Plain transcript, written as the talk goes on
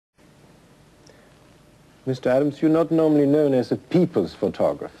Mr. Adams, you're not normally known as a people's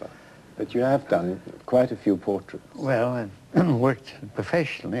photographer, but you have done quite a few portraits. Well, I worked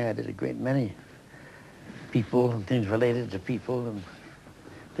professionally. I did a great many people and things related to people and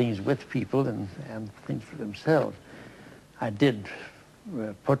things with people and things for themselves. I did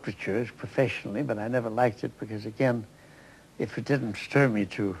portraitures professionally, but I never liked it because, again, if it didn't stir me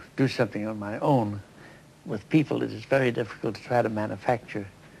to do something on my own with people, it is very difficult to try to manufacture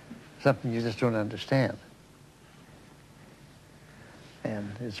something you just don't understand.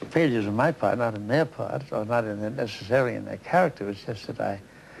 And it's failures on my part, not on their part, or not necessarily in their character. It's just that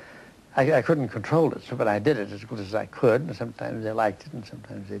I couldn't control it, but I did it as good as I could, and sometimes they liked it and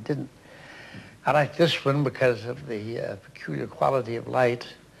sometimes they didn't. I like this one because of the peculiar quality of light,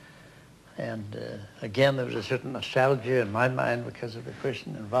 and again, there was a certain nostalgia in my mind because of the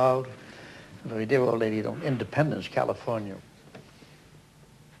person involved, a very dear old lady in Independence, California.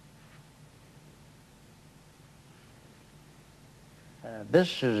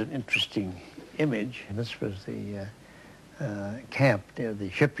 This is an interesting image. This was the camp near the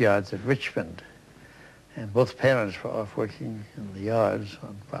shipyards at Richmond. And both parents were off working in the yards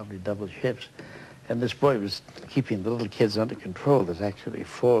on probably double shifts. And this boy was keeping the little kids under control. There's actually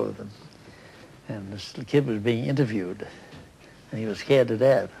 4 of them. And this little kid was being interviewed, and he was scared to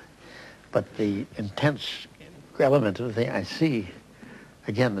death. But the intense element of the thing I see,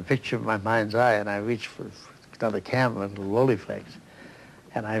 again, the picture of my mind's eye, and I reach for another camera, a little Rolleiflex,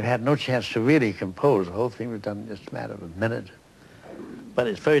 and I've had no chance to really compose. The whole thing was done in just a matter of a minute. But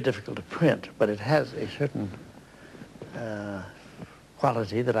it's very difficult to print, but it has a certain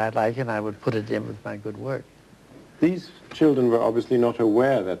quality that I like, and I would put it in with my good work. These children were obviously not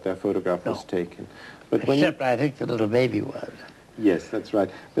aware that their photograph was taken. But except I think the little baby was. Yes, that's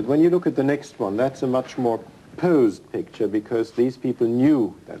right. But when you look at the next one, that's a much more posed picture because these people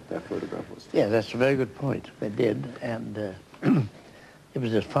knew that their photograph was taken. Yeah, that's a very good point. They did, and it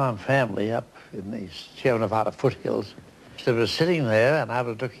was this farm family up in the Sierra Nevada foothills. So I was sitting there, and I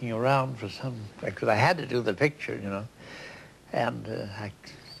was looking around for some, because I had to do the picture, you know, and I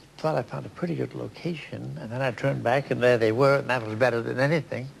thought I found a pretty good location, and then I turned back, and there they were, and that was better than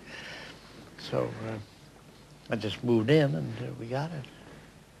anything. So I just moved in, and we got it.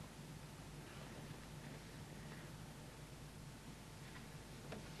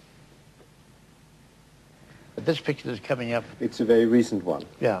 But this picture is coming up. It's a very recent one.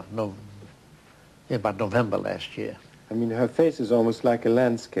 Yeah, about November last year. I mean, her face is almost like a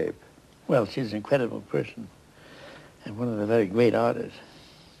landscape. Well, she's an incredible person and one of the very great artists.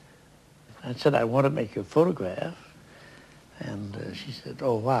 I said, I want to make a photograph. And she said,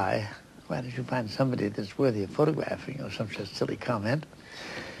 oh, why? Why did you find somebody that's worthy of photographing, or some such silly comment?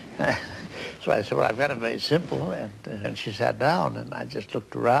 So I said, well, I've got it very simple. And she sat down, and I just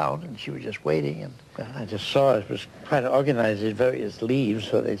looked around, and she was just waiting. And I just saw it was trying to organize these various leaves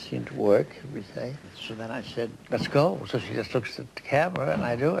so they seemed to work, we say. So then I said, let's go. So she just looks at the camera, and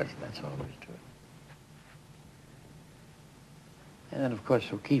I do it. That's all there is to it. And then, of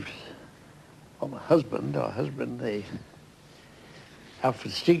course, O'Keeffe's, my husband,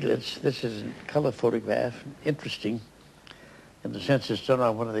 Alfred Stieglitz. This is a color photograph, interesting in the sense it's done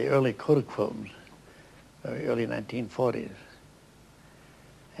on one of the early Kodachromes, very early 1940s.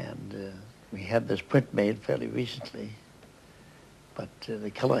 And we had this print made fairly recently, but the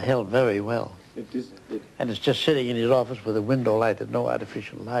color held very well. And it's just sitting in his office with a window lighted, no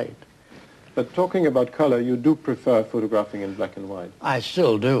artificial light. But talking about color, you do prefer photographing in black and white? I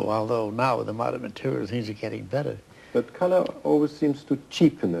still do, although now with the modern materials, things are getting better. But color always seems to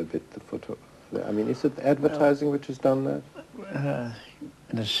cheapen a bit the photo. I mean, is it advertising which has done that?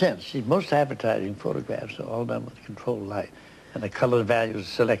 In a sense, most advertising photographs are all done with controlled light, and the color values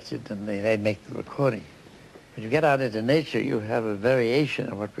selected, and they make the recording. When you get out into nature, you have a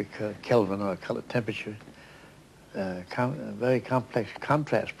variation of what we call Kelvin or color temperature, a very complex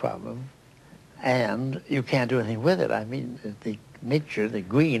contrast problem, and you can't do anything with it. I mean, the nature, the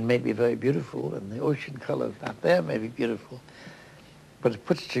green may be very beautiful, and the ocean color out there may be beautiful, but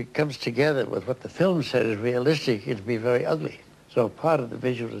it comes together with what the film says is realistic, it'd be very ugly. So part of the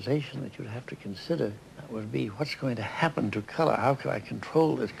visualization that you'd have to consider would be what's going to happen to color? How can I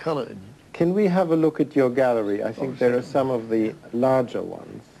control this color? Can we have a look at your gallery? I think there are some of the larger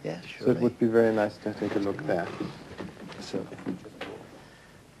ones. Yes, sure. So it would be very nice to take a look there. So,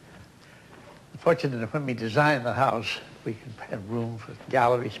 Fortunately, when we design the house, we can have room for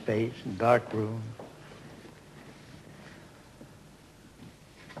gallery space and dark room.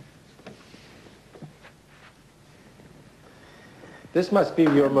 this must be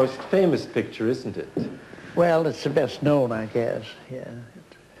your most famous picture, isn't it? Well, it's the best known, I guess, yeah.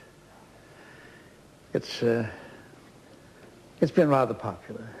 It's been rather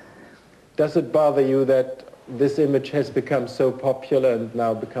popular. Does it bother you that this image has become so popular and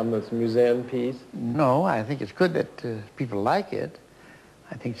now become a museum piece? No, I think it's good that people like it.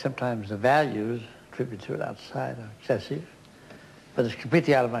 I think sometimes the values attributed to it outside are excessive, but it's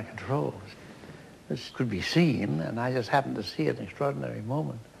completely out of my control. This could be seen, and I just happened to see an extraordinary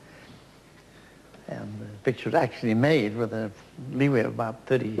moment. And the picture was actually made with a leeway of about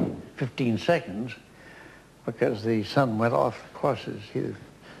 15 seconds, because the sun went off the courses. He was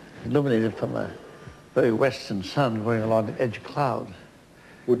illuminated from a very western sun going along the edge of clouds.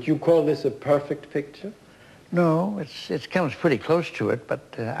 Would you call this a perfect picture? No, it comes pretty close to it, but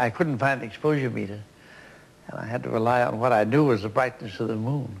I couldn't find the exposure meter, and I had to rely on what I knew was the brightness of the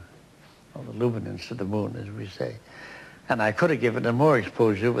moon, or the luminance of the moon, as we say. And I could have given it more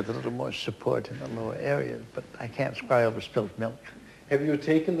exposure with a little more support in the lower areas, but I can't cry over spilt milk. Have you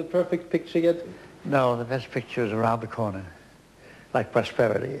taken the perfect picture yet? No, the best picture is around the corner, like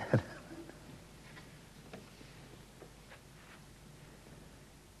prosperity.